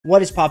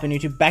What is poppin'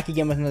 YouTube? Back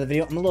again with another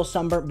video. I'm a little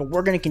sunburnt, but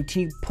we're going to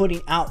continue putting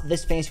out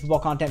this fantasy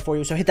football content for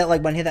you. So hit that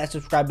like button, hit that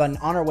subscribe button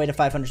on our way to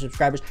 500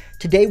 subscribers.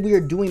 Today we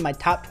are doing my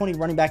top 20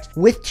 running backs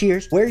with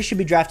tiers, where you should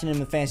be drafting them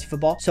in fantasy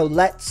football. So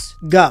let's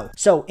go.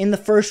 So in the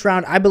first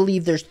round, I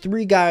believe there's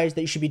 3 guys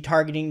that you should be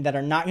targeting that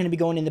are not going to be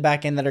going in the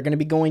back end, that are going to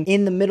be going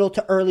in the middle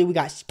to early. We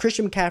got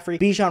Christian McCaffrey,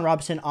 Deadzone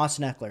Robinson,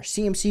 Austin Eckler.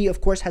 CMC,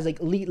 of course, has like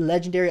elite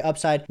legendary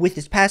upside with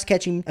his pass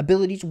catching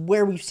abilities,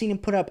 where we've seen him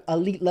put up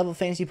elite level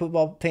fantasy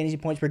football fantasy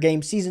points per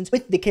game seasons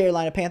with the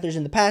Carolina Panthers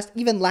in the past,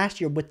 even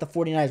last year with the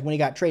 49ers when he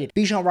got traded.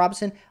 Deadzone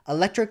Robinson,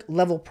 electric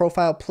level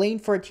profile, playing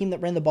for a team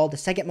that ran the ball the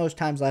second most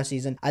times last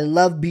season. I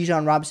love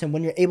Deadzone Robinson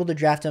when you're able to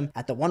draft him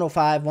at the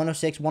 105,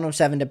 106,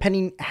 107,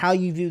 depending how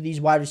you view these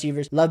wide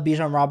receivers. Love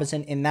Deadzone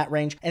Robinson in that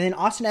range. And then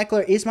Austin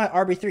Eckler is my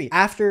RB3.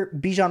 After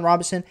Deadzone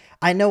Robinson,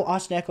 I know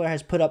Austin Eckler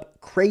has put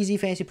up crazy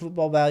fantasy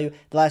football value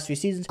the last few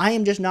seasons. I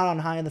am just not on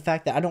high on the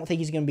fact that I don't think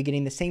he's going to be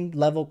getting the same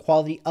level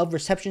quality of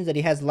receptions that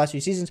he has the last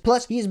few seasons.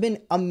 Plus, he has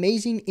been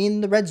amazing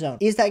in the red zone.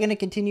 Is that going to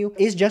continue?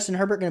 Is Justin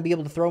Herbert going to be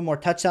able to throw more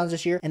touchdowns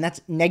this year? And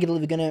that's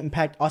negatively going to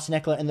impact Austin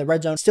Eckler in the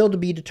red zone. Still to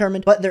be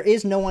determined, but there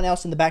is no one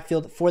else in the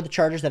backfield for the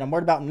Chargers that I'm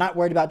worried about. I'm not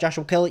worried about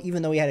Joshua Kelly,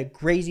 even though he had a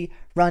crazy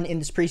run in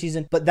this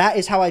preseason. But that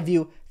is how I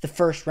view the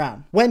first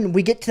round. When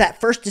we get to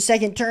that first to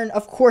second turn,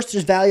 of course,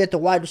 there's value at the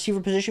wide receiver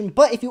position.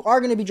 But if you are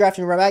going to be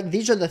drafting a running back,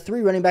 these are the 3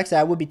 running backs that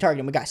I would be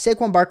targeting. We got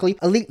Saquon Barkley,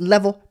 elite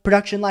level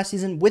production last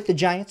season with the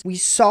Giants. We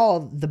saw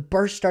the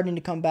burst starting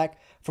to come back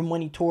from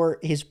when he tore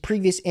his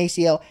previous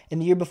ACL in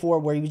the year before,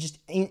 where he was just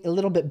a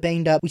little bit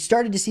banged up. We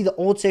started to see the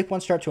old Saquon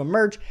start to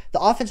emerge. The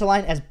offensive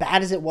line, as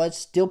bad as it was,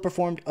 still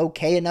performed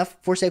okay enough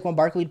for Saquon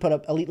Barkley to put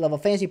up elite level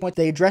fantasy points.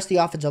 They addressed the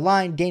offensive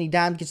line. Danny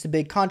Dimes gets the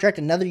big contract,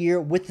 another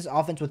year with this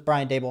offense with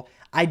Brian Daboll.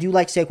 I do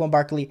like Saquon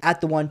Barkley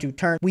at the 1-2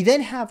 turn. We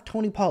then have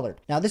Tony Pollard.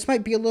 Now, this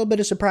might be a little bit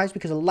of a surprise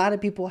because a lot of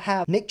people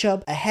have Nick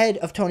Chubb ahead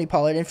of Tony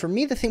Pollard. And for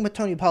me, the thing with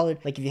Tony Pollard,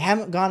 like if you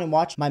haven't gone and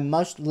watched my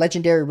most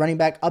legendary running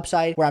back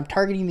upside, where I'm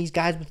targeting these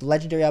guys with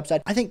legendary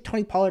upside, I think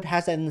Tony Pollard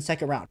has that in the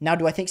second round. Now,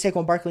 do I think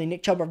Saquon Barkley and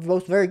Nick Chubb are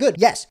both very good?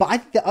 Yes, but I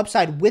think the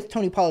upside with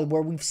Tony Pollard,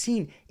 where we've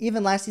seen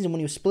even last season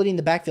when he was splitting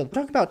the backfield,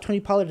 we're talking about Tony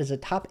Pollard as a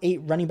top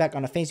 8 running back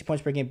on a fantasy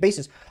points per game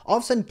basis. All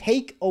of a sudden,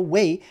 take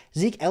away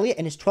Zeke Elliott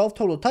and his 12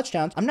 total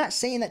touchdowns. I'm not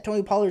saying that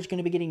Tony Pollard is going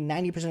to be getting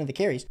 90% of the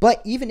carries,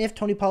 but even if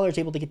Tony Pollard is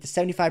able to get to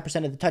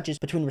 75% of the touches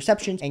between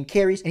receptions and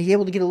carries, and he's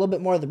able to get a little bit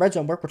more of the red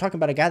zone work, we're talking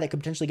about a guy that could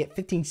potentially get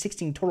 15,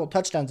 16 total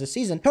touchdowns this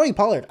season. Tony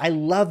Pollard, I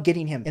love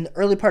getting him in the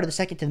early part of the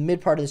second to the mid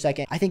part of the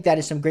second. I think that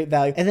is some great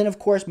value. And then, of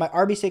course, my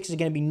RB6 is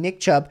going to be Nick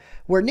Chubb,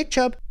 where Nick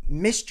Chubb,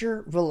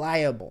 Mr.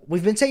 Reliable.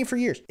 We've been saying for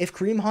years, if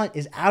Kareem Hunt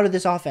is out of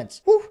this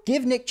offense,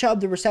 give Nick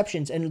Chubb the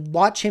receptions and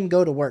watch him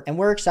go to work. And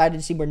we're excited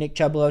to see where Nick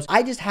Chubb goes.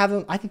 I just have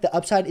him. I think the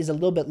upside is a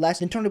little bit less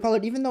than Tony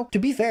Pollard, even though, to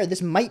be fair,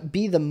 this might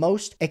be the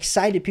most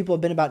excited people have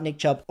been about Nick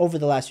Chubb over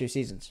the last few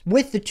seasons.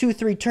 With the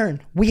 2-3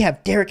 turn, we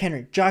have Derrick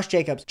Henry, Josh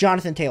Jacobs,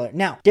 Jonathan Taylor.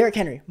 Now, Derrick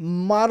Henry,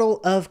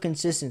 model of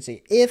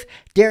consistency. If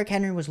Derrick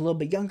Henry was a little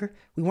bit younger,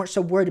 we weren't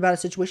so worried about a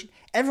situation,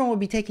 everyone would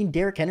be taking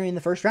Derrick Henry in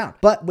the first round.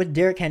 But with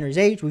Derrick Henry's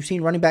age, we've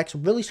seen running backs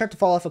really start to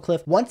fall off a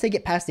cliff once they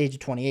get past the age of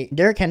 28.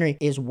 Derrick Henry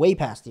is way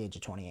past the age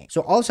of 28.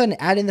 So all of a sudden,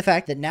 add in the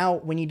fact that now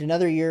we need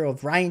another year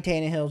of Ryan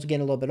Tannehill's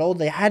getting a little bit old.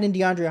 They had in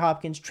DeAndre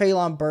Hopkins,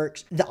 Treylon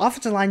Burks. The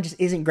offensive line just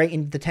isn't great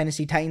in the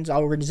Tennessee Titans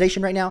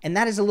organization right now, and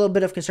that is a little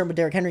bit of concern with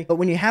Derrick Henry. But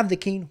when you have the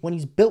king, when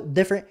he's built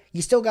different,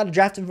 you still got to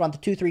draft him on the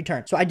 2-3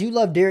 turn. So I do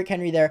love Derrick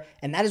Henry there,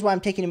 and that is why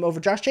I'm taking him over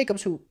Josh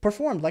Jacobs, who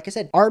performed, like I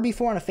said,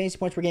 RB4 on a fantasy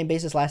points per game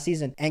basis last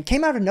season, and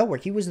came out of nowhere.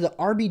 He was the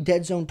RB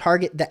dead zone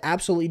target that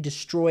absolutely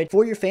destroyed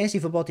for your fantasy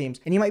football teams.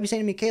 And you might be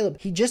saying to me, Caleb,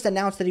 he just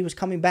announced that he was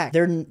coming back.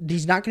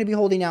 He's not going to be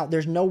holding out.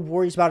 There's no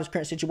worries about his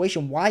current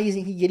situation. Why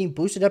isn't he getting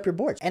boosted up your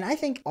boards? And I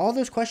think all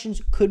those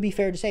questions could be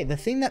fair to say. The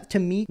thing that, to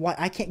me, why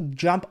I can't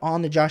jump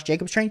on the Josh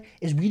Jacobs train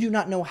is we do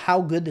not know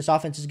how good this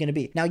offense is going to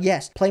be. Now,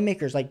 yes,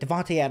 playmakers like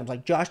Devontae Adams,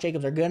 like Josh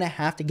Jacobs are going to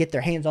have to get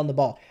their hands on the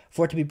ball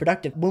for it to be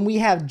productive. When we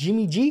have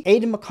Jimmy G,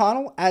 Aiden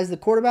McConnell as the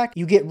quarterback,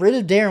 you get rid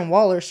of Darren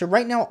Waller. So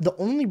right now, the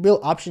only real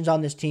options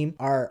on this team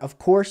are, of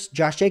course,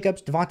 Josh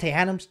Jacobs, Devontae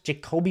Adams,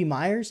 Jacoby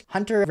Myers,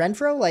 Hunter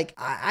Renfrow. Like,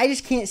 I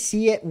just can't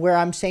see it where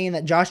I'm saying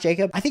that Josh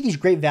Jacobs, I think he's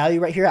great value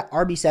right here at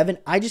RB7.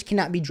 I just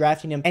cannot be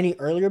drafting him any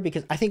earlier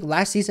because I think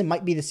last season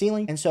might be the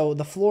ceiling. And so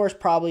the floor is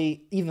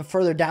probably even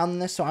further down than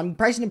this. So I'm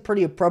pricing him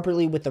pretty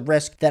appropriately with the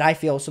risk that I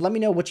feel. So let me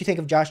know what you think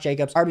of Josh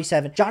Jacobs,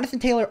 RB7. Jonathan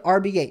Taylor,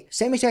 RB8.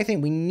 Same exact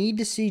thing. We need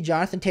to see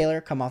Jonathan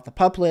Taylor come off the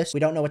PUP list. We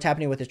don't know what's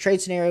happening with his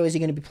trade scenario. Is he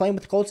going to be playing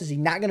with the Colts? Is he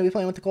not going to be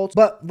playing with the Colts?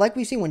 But like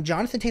we've seen, when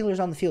Jonathan Taylor is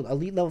on the field,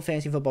 elite level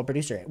fantasy football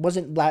producer. It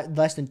wasn't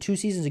less than 2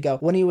 seasons ago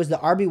when he was the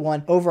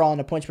RB1 overall on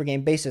a points per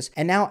game basis.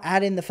 And now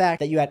add in the fact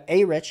that you had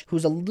A-Rich,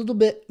 who's a little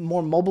bit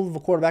more mobile of a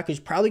quarterback, who's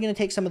probably going to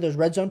take some of those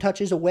red zone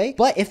touches away.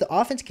 But if the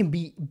offense can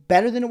be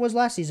better than it was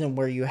last season,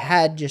 where you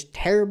had just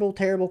terrible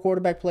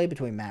quarterback play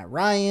between Matt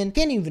Ryan,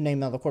 can't even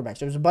name all the quarterbacks.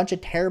 There was a bunch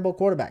of terrible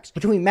quarterbacks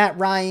between Matt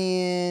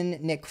Ryan,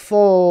 Nick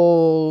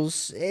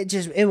Foles.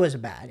 it was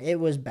bad. It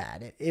was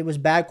bad. It was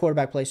bad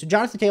quarterback play. So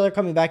Jonathan Taylor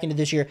coming back into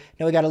this year.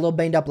 Now we got a little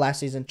banged up last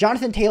season.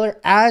 Jonathan Taylor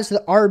as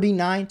the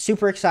RB9,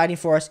 super exciting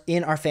for us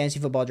in our fantasy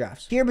football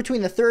drafts. Here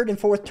between the 3rd and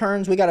 4th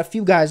turns, we got a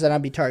few guys that I'll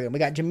be targeting. We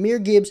got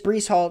Jahmyr Gibbs,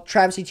 Breece Hall,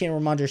 Travis Etienne,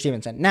 and Ramondre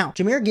Stevenson. Now,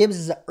 Jahmyr Gibbs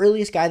is the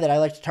earliest guy that I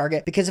like to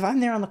target because if I'm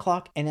there on the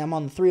clock and I'm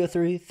on the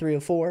 303,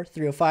 304,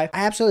 305,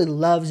 I absolutely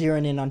love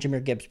zeroing in on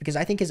Jahmyr Gibbs because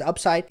I think his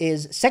upside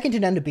is second to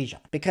none to Deadzone.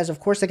 Because of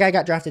course the guy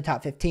got drafted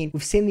top 15.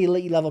 We've seen the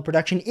elite level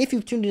production. If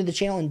you've tuned into the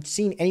channel and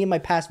seen any of my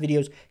past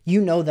videos,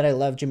 you know that I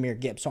love Jahmyr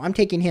Gibbs. So I'm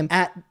taking him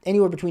at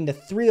anywhere between the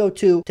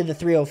 302 to the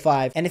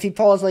 305. And if he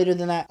falls later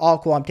than that, all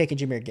cool. I'm taking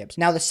Jahmyr Gibbs.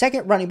 Now the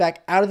second running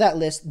back out of that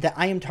list that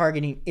I am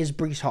targeting is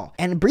Breece Hall.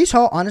 And Breece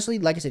Hall, honestly,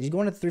 like I said, he's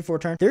going to the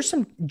 3-4 turn. There's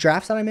some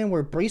drafts that I'm in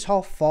where Breece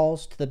Hall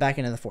falls to the back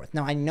end of the 4th.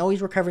 Now I know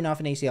he's recovering off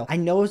an ACL. I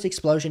know his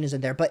explosion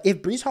isn't there, but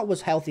if Breece Hall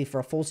was healthy for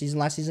a full season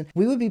last season,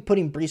 we would be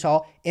putting Breece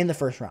Hall in the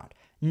 1st round.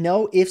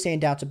 No ifs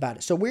and doubts about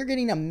it. So we're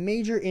getting a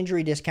major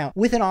injury discount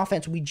with an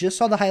offense. We just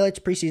saw the highlights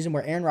preseason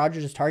where Aaron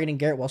Rodgers is targeting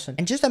Garrett Wilson.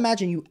 And just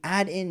imagine you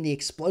add in the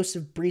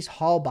explosive Breece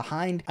Hall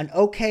behind an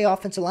okay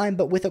offensive line,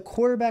 but with a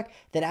quarterback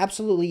that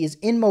absolutely is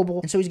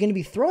immobile. And so he's going to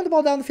be throwing the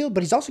ball down the field,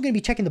 but he's also going to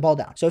be checking the ball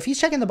down. So if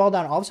he's checking the ball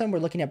down, all of a sudden we're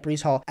looking at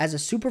Breece Hall as a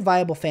super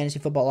viable fantasy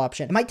football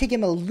option. It might take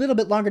him a little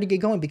bit longer to get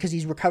going because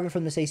he's recovering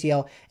from this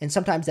ACL. And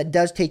sometimes that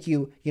does take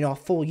you, a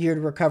full year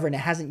to recover, and it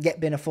hasn't yet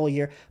been a full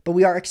year. But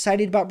we are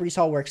excited about Breece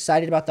Hall. We're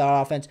excited about that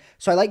offense.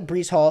 So I like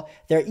Breece Hall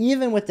there,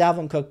 even with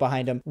Dalvin Cook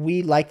behind him.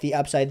 We like the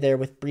upside there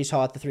with Breece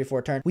Hall at the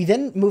 3-4 turn. We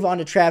then move on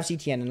to Travis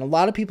Etienne, and a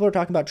lot of people are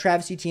talking about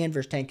Travis Etienne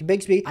versus Tank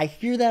Bigsby. I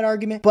hear that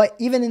argument, but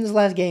even in this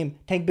last game,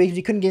 Tank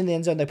Bigsby couldn't get in the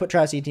end zone. They put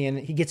Travis Etienne,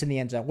 he gets in the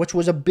end zone, which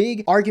was a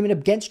big argument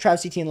against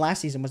Travis Etienne last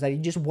season, was that he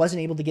just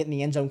wasn't able to get in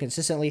the end zone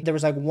consistently. There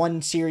was like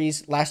one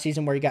series last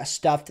season where he got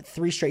stuffed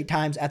 3 straight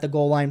times at the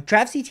goal line.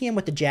 Travis Etienne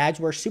with the Jags,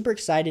 we're super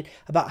excited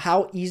about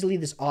how easily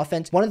this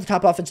offense, one of the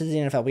top offenses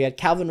in the NFL. We had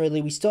Calvin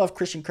Ridley, we still have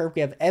Christian Kirk,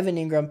 we have Evan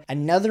Ingram,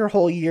 another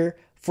whole year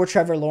for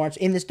Trevor Lawrence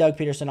in this Doug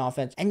Peterson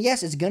offense. And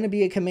yes, it's going to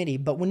be a committee,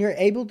 but when you're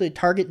able to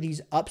target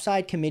these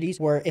upside committees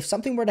where if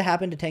something were to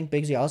happen to Tank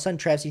Bigsby, all of a sudden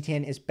Travis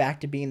Etienne is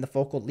back to being the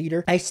focal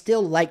leader. I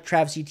still like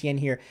Travis Etienne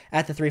here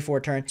at the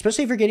 3-4 turn,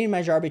 especially if you're getting him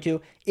as your RB2.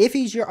 If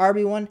he's your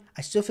RB1,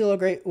 I still feel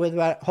great with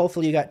that.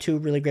 Hopefully you got 2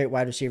 really great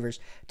wide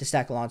receivers to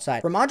stack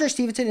alongside. Ramondre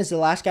Stevenson is the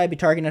last guy to be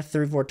targeting at the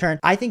 3-4 turn.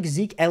 I think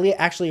Zeke Elliott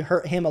actually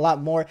hurt him a lot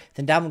more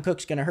than Dalvin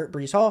Cook's going to hurt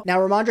Breece Hall. Now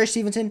Ramondre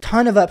Stevenson,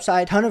 ton of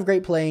upside, ton of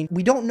great playing.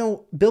 We don't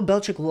know. Bill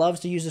Belichick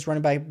loves to use this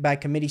running back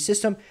committee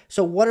system.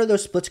 So what are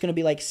those splits going to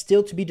be like?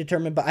 Still to be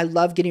determined, but I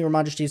love getting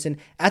Ramondre Stevenson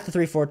at the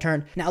 3-4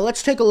 turn. Now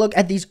let's take a look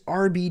at these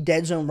RB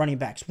dead zone running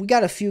backs. We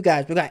got a few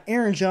guys. We got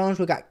Aaron Jones,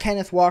 we got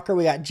Kenneth Walker,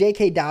 we got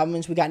J.K.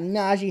 Dobbins, we got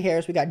Najee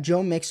Harris, we got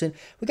Joe Mixon,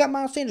 we got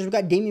Miles Sanders, we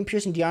got Damian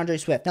Pierce and DeAndre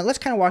Swift. Now let's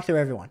kind of walk through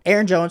everyone.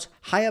 Aaron Jones,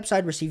 high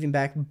upside receiving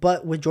back,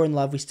 but with Jordan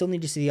Love, we still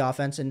need to see the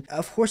offense. And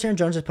of course, Aaron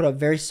Jones has put up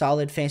very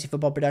solid fantasy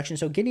football production.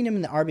 So getting him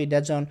in the RB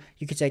dead zone,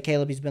 you could say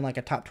Caleb, he's been like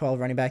a top 12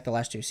 running back the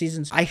last 2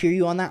 seasons. I hear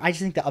you on that. I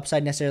just think the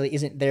upside necessarily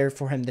isn't there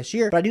for him this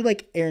year, but I do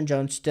like Aaron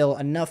Jones still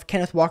enough.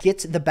 Kenneth Walker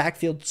gets the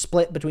backfield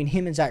split between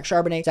him and Zach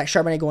Charbonnet. Zach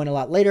Charbonnet going a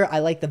lot later. I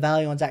like the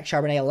value on Zach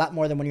Charbonnet a lot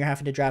more than when you're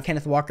having to draft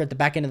Kenneth Walker at the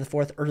back end of the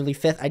 4th, early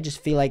 5th. I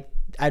just feel like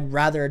I'd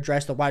rather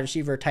address the wide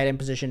receiver tight end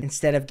position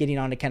instead of getting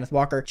on to Kenneth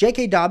Walker.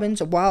 J.K.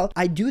 Dobbins, while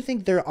I do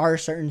think there are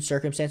certain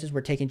circumstances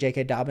where taking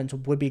J.K. Dobbins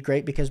would be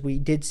great because we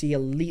did see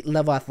elite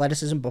level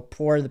athleticism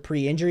before the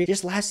pre-injury.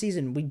 Just last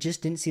season, we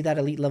just didn't see that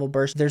elite level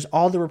burst. There's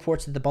all the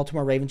reports that the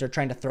Baltimore Ravens are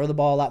trying to throw the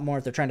ball a lot more.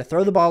 If they're trying to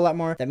throw the ball a lot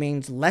more, that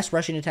means less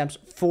rushing attempts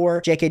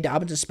for J.K.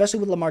 Dobbins, especially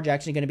with Lamar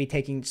Jackson going to be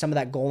taking some of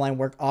that goal line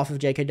work off of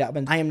J.K.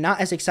 Dobbins. I am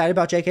not as excited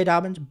about J.K.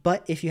 Dobbins,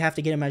 but if you have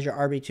to get him as your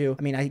RB2,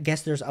 I mean, I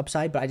guess there's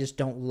upside, but I just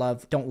don't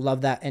love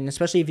that. And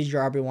especially if he's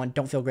your RB1,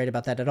 don't feel great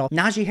about that at all.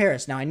 Najee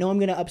Harris. Now, I know I'm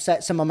going to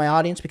upset some of my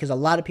audience because a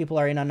lot of people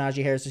are in on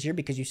Najee Harris this year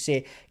because you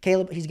say,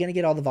 Caleb, he's going to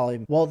get all the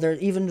volume. Well, there are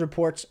even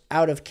reports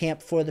out of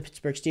camp for the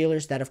Pittsburgh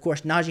Steelers that, of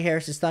course, Najee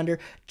Harris is thunder,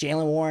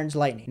 Jalen Warren's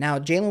lightning. Now,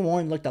 Jalen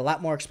Warren looked a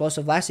lot more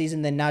explosive last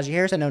season than Najee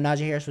Harris. I know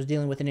Najee Harris was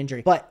dealing with an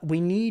injury, but we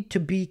need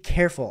to be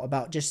careful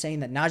about just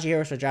saying that Najee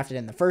Harris was drafted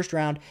in the 1st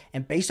round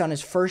and based on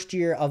his first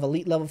year of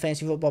elite level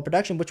fantasy football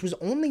production, which was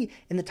only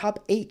in the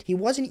top 8. He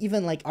wasn't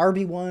even like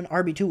RB1,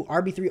 RB2,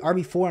 RB3,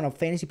 RB4 on a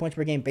fantasy points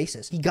per game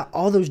basis. He got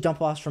all those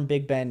dump offs from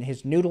Big Ben,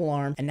 his noodle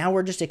arm, and now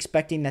we're just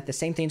expecting that the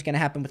same thing's going to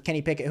happen with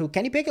Kenny Pickett, who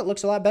Kenny Pickett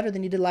looks a lot better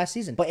than he did last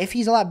season. But if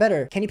he's a lot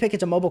better, Kenny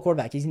Pickett's a mobile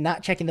quarterback. He's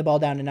not checking the ball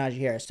down to Najee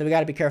Harris, so we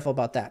got to be careful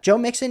about that. Joe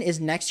Mixon is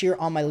next year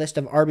on my list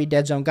of RB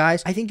dead zone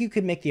guys. I think you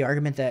could make the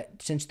argument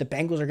that since the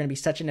Bengals are going to be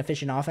such an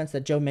efficient offense,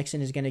 that Joe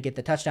Mixon is going to get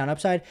the touchdown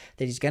upside,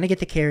 that he's going to get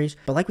the carries.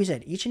 But like we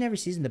said, each and every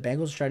season, the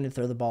Bengals are starting to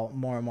throw the ball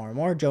more and more and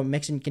more. Joe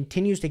Mixon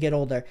continues to get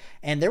older,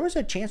 and there was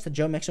a chance that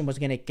Joe Mixon was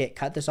going to get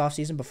cut this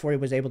offseason before he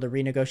was able to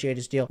renegotiate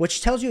his deal,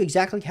 which tells you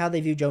exactly how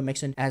they view Joe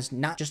Mixon as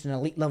not just an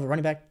elite level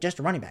running back, just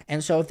a running back.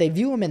 And so if they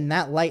view him in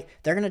that light,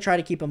 they're going to try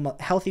to keep him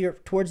healthier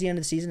towards the end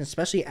of the season,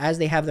 especially as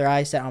they have their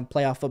eyes set on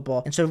playoff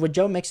football. And so with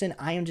Joe Mixon,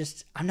 I'm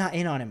not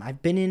in on him.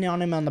 I've been in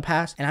on him on the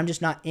past, and I'm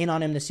just not in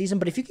on him him this season,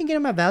 but if you can get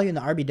him at value in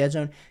the RB dead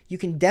zone, you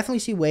can definitely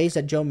see ways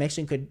that Joe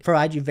Mixon could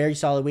provide you very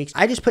solid weeks.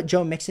 I just put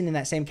Joe Mixon in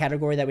that same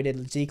category that we did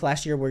with Zeke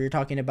last year, where you're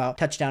talking about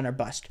touchdown or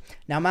bust.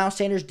 Now, Miles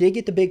Sanders did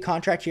get the big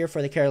contract here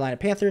for the Carolina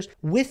Panthers.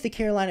 With the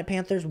Carolina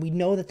Panthers, we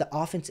know that the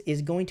offense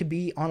is going to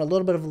be on a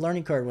little bit of a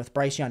learning curve with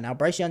Bryce Young. Now,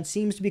 Bryce Young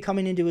seems to be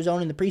coming into his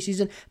own in the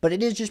preseason, but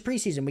it is just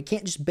preseason. We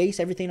can't just base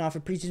everything off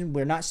of preseason.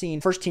 We're not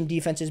seeing first-team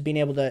defenses being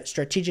able to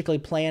strategically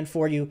plan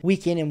for you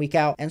week in and week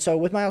out. And so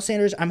with Miles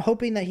Sanders, I'm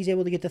hoping that he's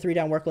able to get the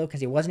 3-down workload,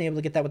 because he wasn't able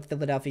to get that with the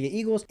Philadelphia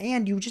Eagles.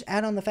 And you just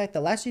add on the fact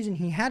that last season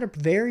he had a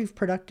very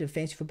productive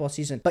fantasy football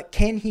season. But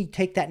can he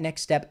take that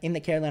next step in the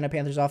Carolina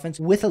Panthers offense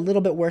with a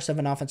little bit worse of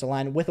an offensive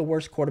line, with a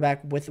worse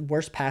quarterback, with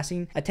worse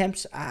passing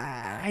attempts?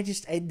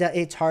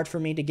 It's hard for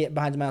me to get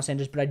behind Miles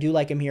Sanders, but I do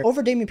like him here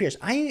over Dameon Pierce.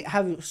 I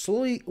have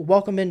slowly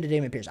welcomed into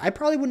Dameon Pierce. I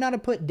probably would not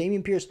have put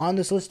Dameon Pierce on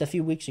this list a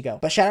few weeks ago,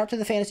 but shout out to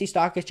the Fantasy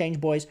Stock Exchange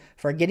boys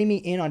for getting me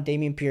in on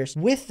Dameon Pierce,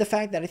 with the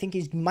fact that I think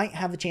he might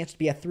have the chance to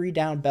be a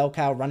 3-down bell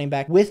cow running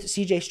back with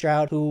CJ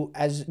Stroud, who,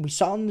 as we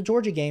saw in the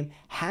Georgia game,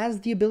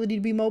 has the ability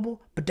to be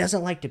mobile, but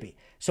doesn't like to be.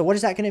 So what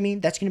is that going to mean?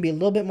 That's going to be a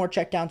little bit more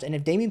checkdowns. And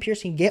if Dameon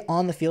Pierce can get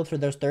on the field for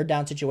those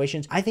 3rd-down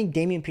situations, I think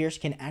Dameon Pierce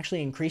can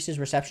actually increase his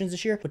receptions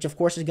this year, which of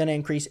course is going to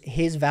increase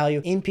his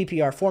value in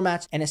PPR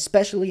formats, and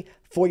especially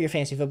for your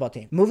fantasy football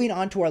team. Moving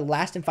on to our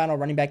last and final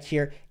running back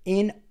here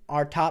in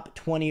our top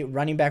 20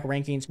 running back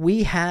rankings,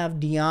 we have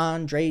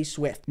DeAndre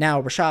Swift.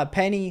 Now, Rashad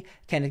Penny,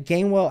 Kenneth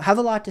Gainwell have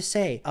a lot to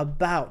say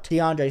about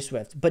DeAndre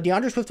Swift, but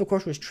DeAndre Swift, of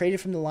course, was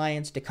traded from the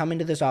Lions to come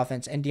into this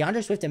offense, and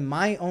DeAndre Swift, in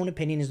my own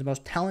opinion, is the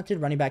most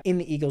talented running back in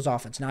the Eagles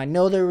offense. Now, I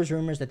know there was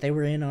rumors that they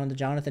were in on the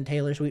Jonathan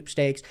Taylor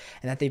sweepstakes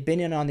and that they've been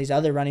in on these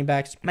other running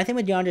backs. My thing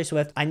with DeAndre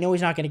Swift, I know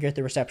he's not going to get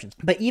the receptions,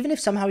 but even if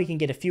somehow he can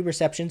get a few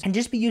receptions and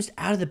just be used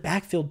out of the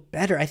backfield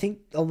better, I think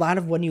a lot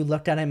of when you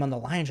looked at him on the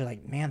Lions, you're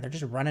like, man, they're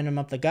just running him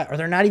up the gut, or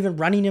they're not even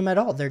running him at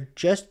all. They're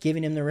just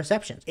giving him the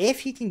receptions.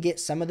 If he can get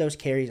some of those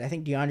carries, I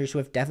think DeAndre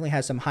Swift definitely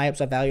has some high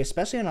upside value,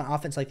 especially on an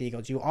offense like the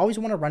Eagles. You always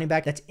want a running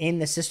back that's in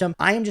the system.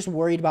 I am just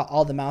worried about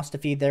all the mouths to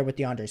feed there with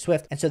DeAndre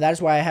Swift, and so that is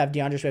why I have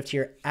DeAndre Swift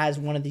here as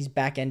one of these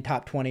back-end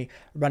top 20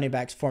 running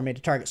backs for me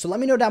to target. So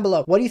let me know down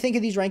below, what do you think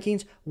of these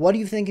rankings? What do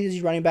you think of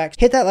these running backs?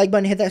 Hit that like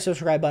button, hit that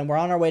subscribe button. We're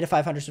on our way to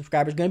 500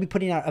 subscribers. Going to be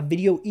putting out a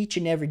video each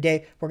and every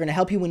day. We're going to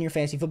help you win your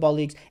fantasy football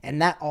leagues, and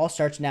that all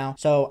starts now.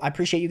 So I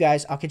appreciate you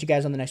guys. I'll catch you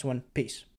guys on the next one. Peace.